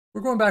We're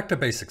going back to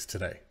basics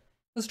today.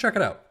 Let's check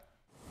it out.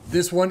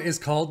 This one is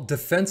called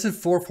Defensive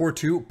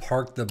 4-4-2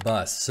 Park the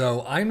Bus.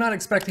 So I'm not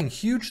expecting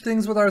huge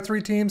things with our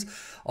three teams,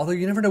 although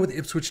you never know with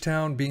Ipswich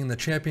Town being in the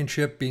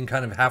championship, being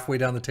kind of halfway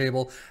down the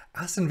table,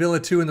 Aston Villa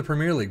too in the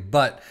Premier League.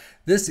 But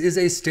this is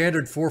a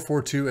standard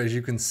 4-4-2, as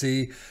you can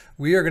see.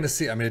 We are going to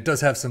see, I mean, it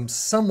does have some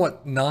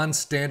somewhat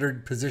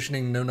non-standard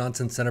positioning,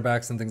 no-nonsense center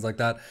backs and things like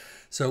that.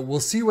 So we'll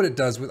see what it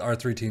does with our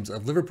three teams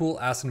of Liverpool,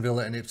 Aston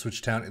Villa, and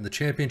Ipswich Town in the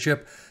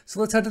championship. So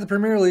let's head to the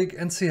Premier League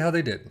and see how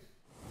they did.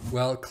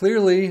 Well,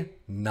 clearly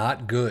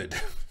not good.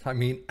 I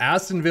mean,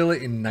 Aston Villa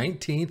in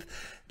 19th,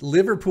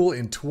 Liverpool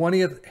in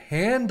 20th,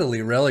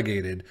 handily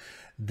relegated.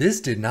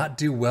 This did not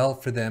do well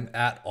for them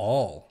at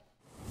all.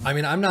 I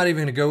mean, I'm not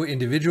even going to go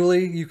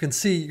individually. You can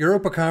see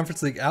Europa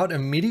Conference League out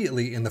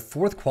immediately in the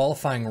fourth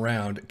qualifying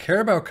round.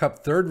 Carabao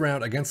Cup third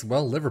round against,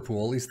 well,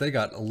 Liverpool. At least they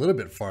got a little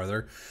bit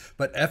farther.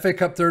 But FA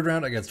Cup third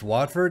round against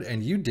Watford,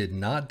 and you did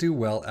not do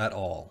well at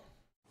all.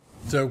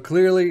 So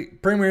clearly,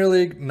 Premier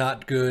League,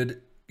 not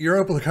good.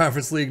 Europa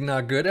Conference League,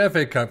 not good.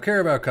 FA Cup,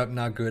 Carabao Cup,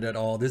 not good at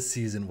all. This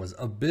season was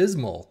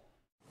abysmal.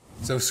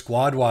 So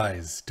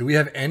squad-wise, do we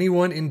have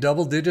anyone in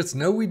double digits?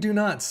 No, we do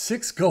not.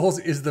 6 goals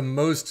is the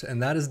most,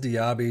 and that is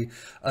Diaby.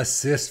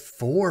 Assist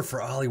 4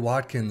 for Ollie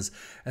Watkins.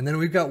 And then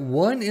we've got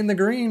 1 in the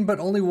green, but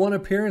only 1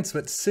 appearance,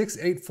 but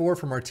 6-8-4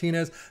 for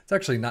Martinez. It's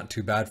actually not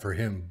too bad for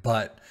him,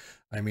 but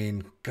I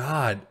mean,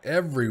 God,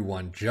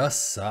 everyone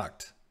just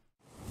sucked.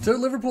 So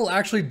Liverpool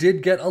actually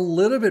did get a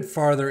little bit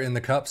farther in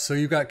the cup. So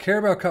you got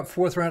Carabao Cup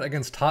 4th round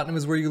against Tottenham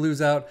is where you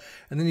lose out.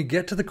 And then you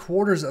get to the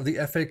quarters of the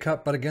FA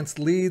Cup, but against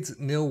Leeds,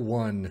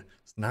 0-1.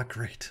 It's not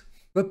great,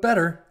 but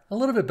better, a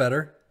little bit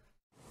better.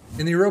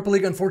 In the Europa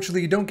League,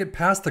 unfortunately, you don't get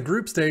past the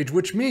group stage,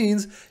 which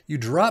means you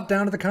drop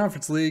down to the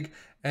Conference League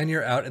and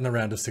you're out in the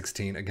round of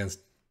 16 against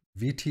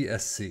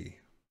VTSC.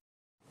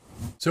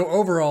 So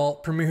overall,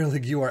 Premier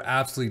League, you are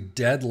absolutely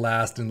dead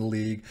last in the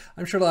league.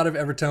 I'm sure a lot of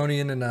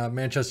Evertonian and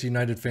Manchester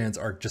United fans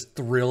are just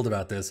thrilled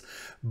about this.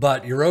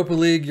 But Europa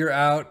League, you're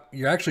out.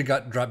 You actually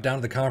got dropped down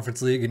to the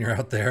Conference League and you're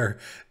out there.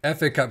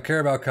 FA Cup,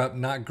 Carabao Cup,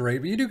 not great.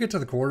 But you do get to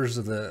the quarters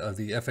of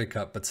the FA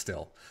Cup, but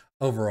still.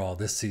 Overall,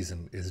 this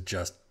season is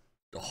just...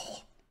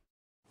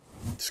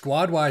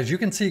 Squad-wise, you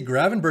can see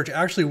Gravenberch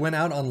actually went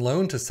out on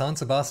loan to San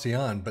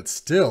Sebastian, but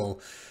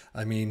still...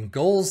 I mean,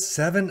 goals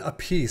 7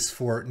 apiece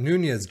for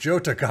Nunez,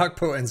 Jota,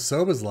 Gakpo, and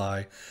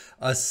Szoboszlai.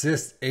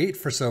 Assists 8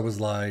 for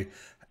Szoboszlai.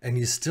 And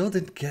you still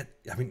didn't get,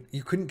 I mean,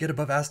 you couldn't get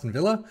above Aston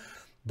Villa.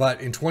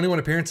 But in 21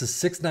 appearances,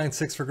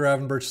 6.96 for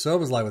Gravenberch.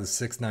 Szoboszlai with a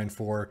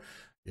 6.94.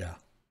 Yeah,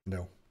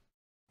 no.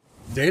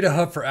 Data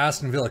hub for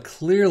Aston Villa,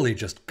 clearly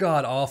just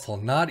god-awful.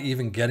 Not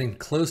even getting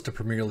close to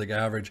Premier League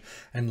average.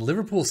 And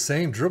Liverpool,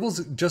 same.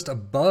 Dribbles just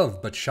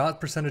above, but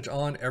shot percentage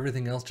on,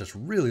 everything else just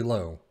really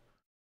low.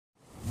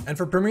 And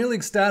for Premier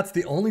League stats,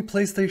 the only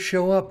place they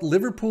show up,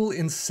 Liverpool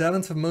in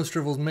 7th of most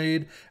dribbles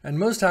made, and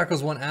most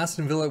tackles won.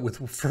 Aston Villa with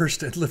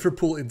 1st and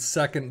Liverpool in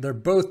 2nd. They're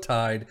both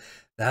tied.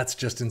 That's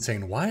just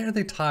insane. Why are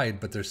they tied?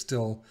 But they're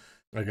still,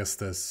 I guess,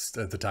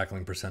 the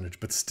tackling percentage,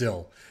 but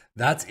still,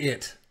 that's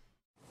it.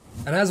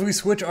 And as we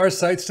switch our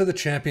sights to the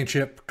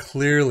championship,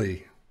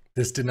 clearly,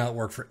 this did not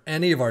work for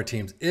any of our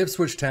teams.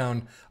 Ipswich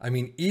Town, I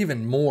mean,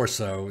 even more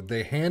so.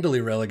 They handily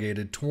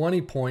relegated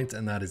 20 points,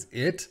 and that is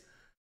it.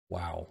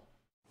 Wow.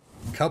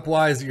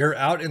 Cup-wise, you're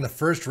out in the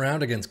 1st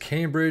round against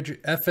Cambridge.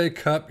 FA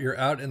Cup, you're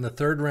out in the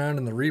 3rd round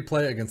in the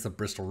replay against the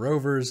Bristol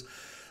Rovers.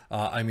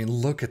 I mean,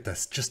 look at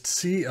this. Just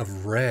sea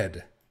of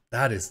red.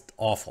 That is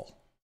awful.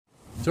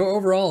 So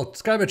overall,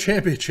 Skyba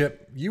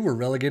Championship, you were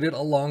relegated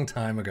a long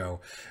time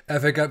ago.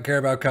 FA Cup,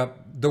 Carabao Cup,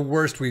 the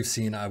worst we've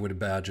seen, I would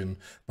imagine.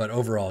 But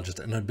overall, just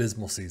an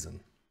abysmal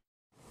season.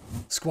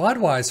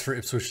 Squad-wise for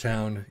Ipswich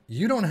Town,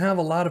 you don't have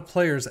a lot of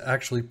players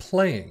actually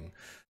playing.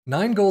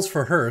 9 goals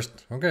for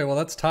Hurst. Okay, well,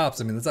 that's tops.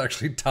 I mean, that's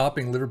actually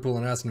topping Liverpool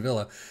and Aston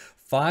Villa.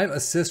 5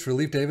 assists for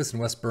Leif Davis and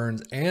Wes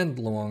Burns and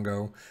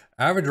Luongo.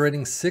 Average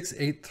rating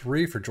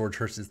 6.83 for George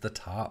Hurst is the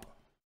top.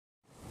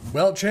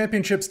 Well,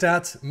 championship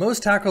stats.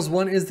 Most tackles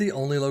won is the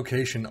only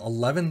location.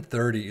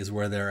 1130 is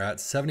where they're at.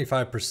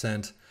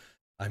 75%.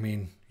 I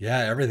mean, yeah,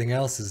 everything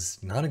else is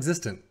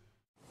non-existent.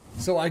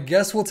 So I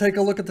guess we'll take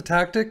a look at the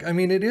tactic. I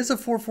mean, it is a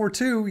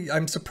 4-4-2.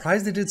 I'm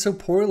surprised they did so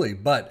poorly,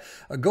 but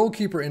a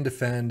goalkeeper in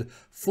defend,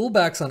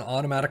 fullbacks on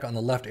automatic on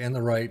the left and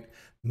the right,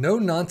 no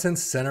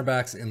nonsense center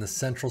backs in the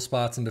central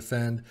spots in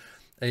defend,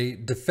 a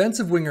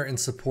defensive winger in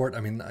support.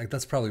 I mean,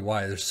 that's probably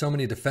why there's so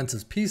many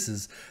defensive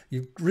pieces.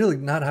 You really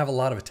not have a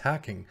lot of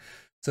attacking.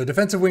 So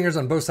defensive wingers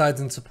on both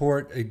sides in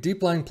support, a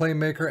deep line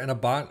playmaker and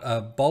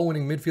a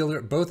ball-winning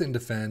midfielder, both in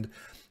defend.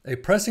 A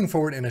pressing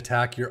forward in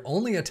attack, your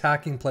only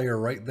attacking player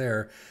right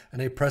there,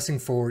 and a pressing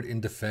forward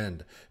in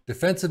defend.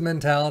 Defensive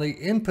mentality,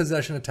 in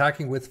possession,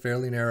 attacking width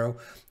fairly narrow.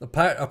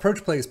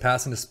 Approach play is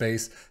pass into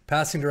space.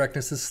 Passing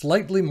directness is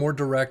slightly more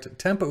direct.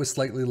 Tempo is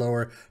slightly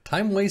lower.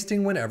 Time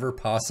wasting whenever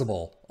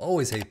possible.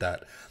 Always hate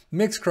that.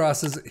 Mix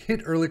crosses,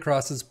 hit early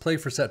crosses, play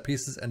for set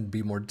pieces, and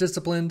be more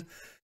disciplined.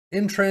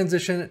 In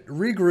transition,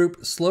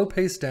 regroup, slow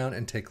pace down,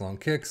 and take long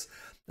kicks.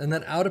 And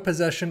then out of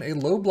possession, a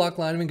low block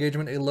line of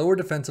engagement, a lower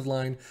defensive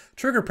line,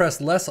 trigger press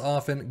less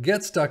often,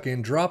 get stuck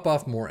in, drop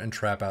off more, and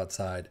trap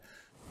outside.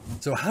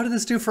 So how did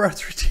this do for our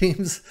three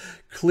teams?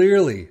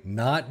 Clearly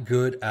not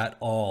good at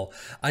all.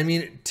 I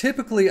mean,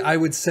 typically I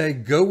would say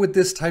go with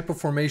this type of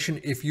formation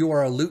if you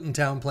are a Luton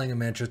Town playing a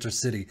Manchester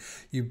City.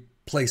 You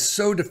play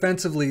so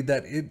defensively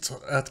that it's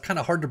kind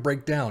of hard to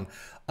break down.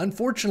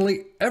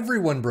 Unfortunately,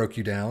 everyone broke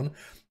you down.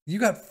 You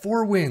got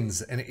 4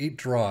 wins and 8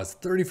 draws,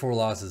 34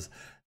 losses.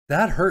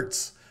 That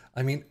hurts.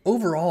 I mean,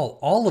 overall,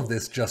 all of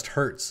this just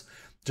hurts.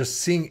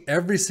 Just seeing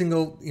every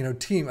single,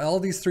 team, all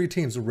these 3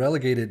 teams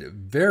relegated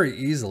very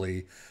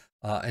easily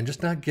and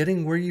just not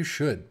getting where you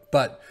should.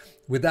 But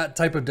with that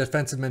type of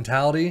defensive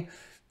mentality,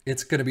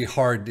 it's going to be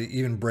hard to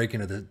even break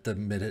into the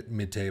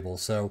mid-table.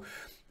 So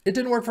it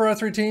didn't work for our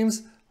 3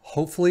 teams.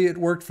 Hopefully it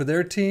worked for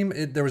their team.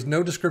 There was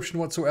no description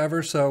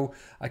whatsoever, so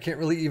I can't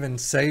really even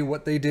say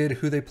what they did,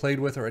 who they played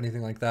with, or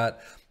anything like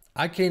that.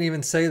 I can't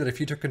even say that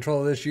if you took control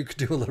of this, you could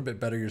do a little bit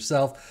better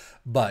yourself,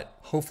 but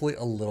hopefully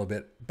a little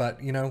bit. But,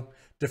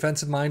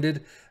 defensive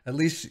minded, at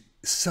least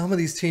some of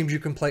these teams you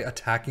can play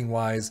attacking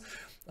wise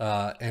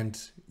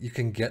and you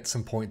can get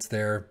some points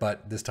there.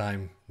 But this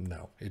time,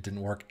 no, it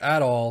didn't work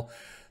at all.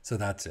 So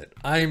that's it.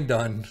 I'm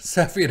done.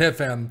 Safi and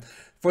FM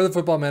for the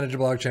Football Manager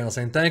blog channel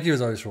saying thank you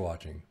as always for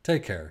watching.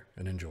 Take care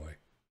and enjoy.